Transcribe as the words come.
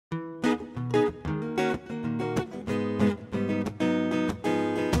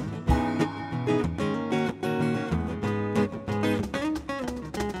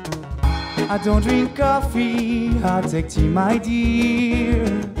I don't drink coffee, I take tea, my dear.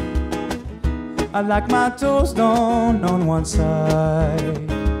 I like my toast done on one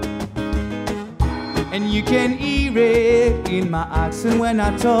side, and you can hear it in my accent when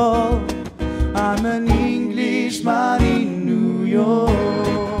I talk. I'm an Englishman in New York.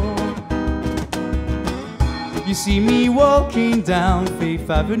 You see me walking down Fifth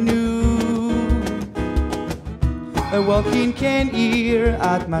Avenue, a walking can hear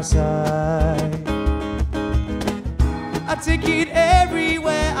at my side. I take it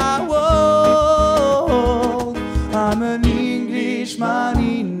everywhere I walk. I'm an Englishman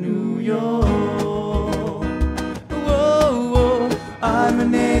in New York. Whoa, whoa. I'm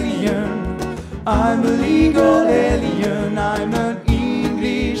an alien, I'm a legal alien. I'm an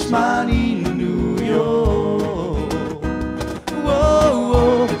Englishman in New York. Whoa,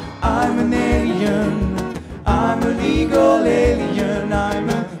 whoa. I'm an alien, I'm a legal alien. I'm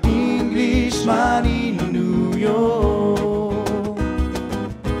an Englishman in New York.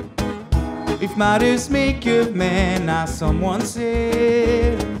 If matters make a man, as someone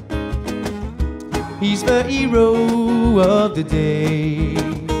said, he's the hero of the day.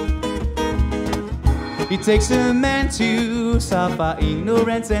 It takes a man to suffer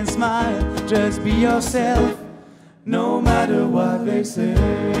ignorance and smile. Just be yourself, no matter what they say.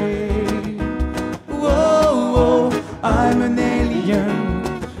 Whoa, whoa. I'm an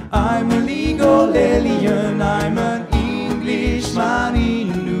alien, I'm a legal alien. I'm an Englishman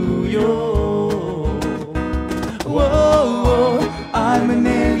in New York. Whoa, whoa. I'm an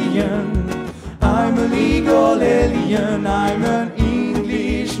alien, I'm a legal alien. I'm an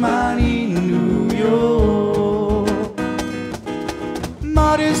Englishman in New York.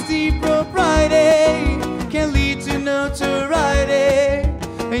 Modesty, propriety can lead to notoriety,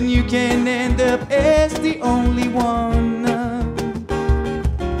 and you can end up as the only one.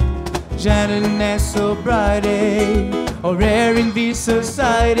 Gentleness, sobriety, or rare in this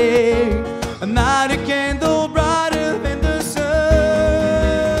society. I'm not a candle brighter than the sun.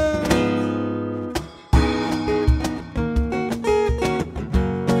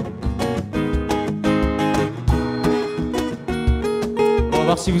 On va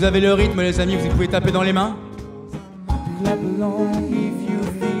voir si vous avez le rythme, les amis. Vous pouvez taper dans les mains. Clap along if you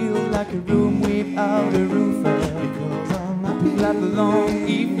feel like a room without a roof. Clap along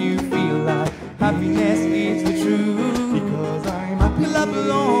if you feel like happiness is the truth. Because I'm happy. Clap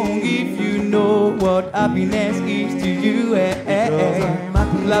along if you know what happiness is to you.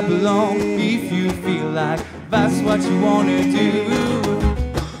 Clap along if you feel like that's what you wanna do.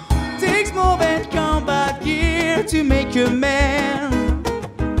 Takes more than combat gear to make a man.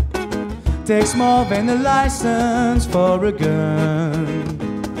 Takes more than a license for a gun.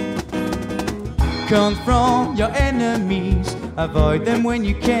 Confront your enemies, avoid them when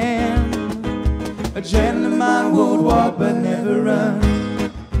you can. A gentleman would walk but never run.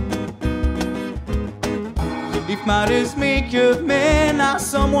 If matters make a man, as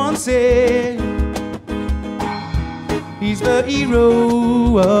someone said, he's the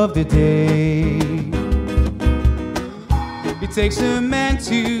hero of the day. It takes a man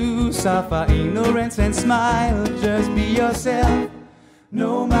to suffer ignorance and smile. Just be yourself,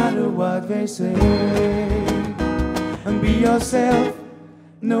 no matter what they say. And be yourself,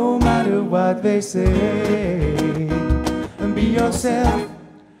 no matter what they say. And be yourself,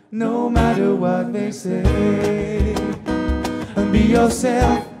 no matter what they say. And be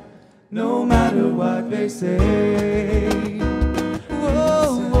yourself, no matter what they say.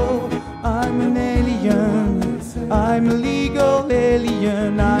 Whoa, whoa. I'm an alien, I'm a legal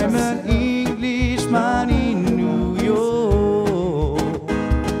alien. I'm an Englishman in New York.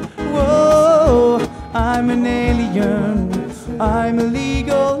 Whoa, I'm an alien, I'm a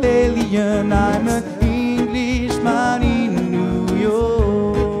legal alien. I'm an Englishman in New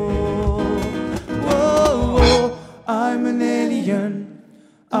York. Whoa, whoa. I'm an alien,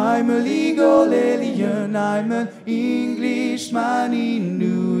 I'm a legal alien. I'm an Englishman in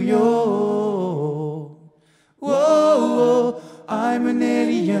New York. Whoa, whoa. I'm an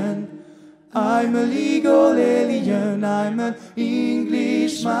alien, I'm a legal alien. I'm an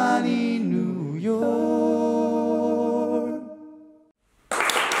Englishman in New York.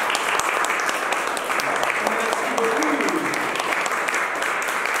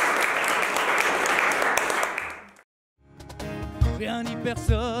 Rien ni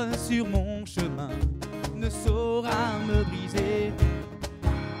personne sur mon chemin ne saura me briser,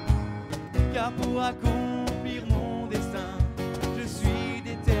 car pour accomplir mon